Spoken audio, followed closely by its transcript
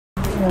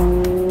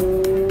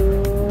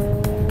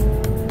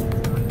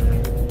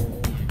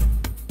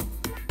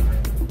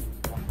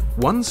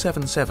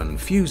One77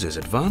 fuses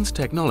advanced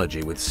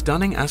technology with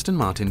stunning Aston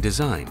Martin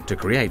design to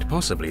create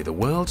possibly the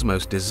world's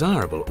most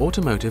desirable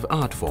automotive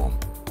art form.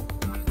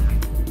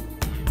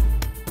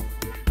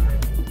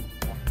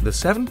 The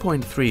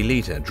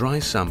 7.3-litre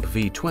dry-sump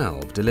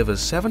V12 delivers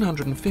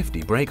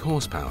 750 brake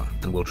horsepower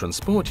and will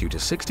transport you to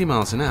 60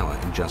 miles an hour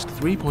in just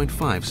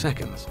 3.5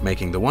 seconds,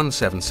 making the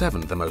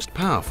 177 the most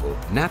powerful,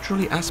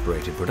 naturally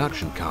aspirated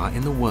production car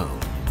in the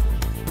world.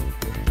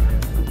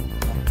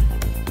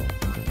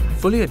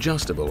 Fully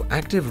adjustable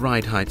active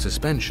ride height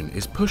suspension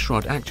is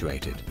pushrod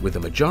actuated, with the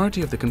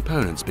majority of the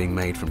components being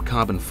made from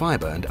carbon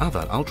fibre and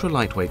other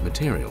ultra-lightweight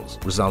materials,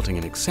 resulting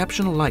in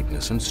exceptional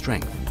lightness and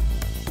strength.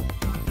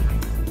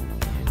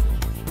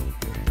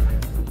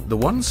 The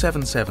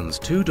 177's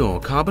two-door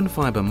carbon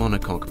fibre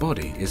monocoque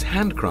body is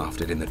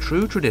handcrafted in the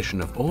true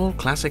tradition of all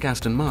classic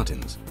Aston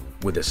Martins,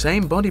 with the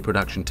same body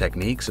production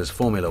techniques as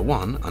Formula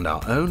One and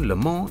our own Le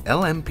Mans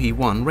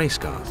LMP1 race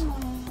cars.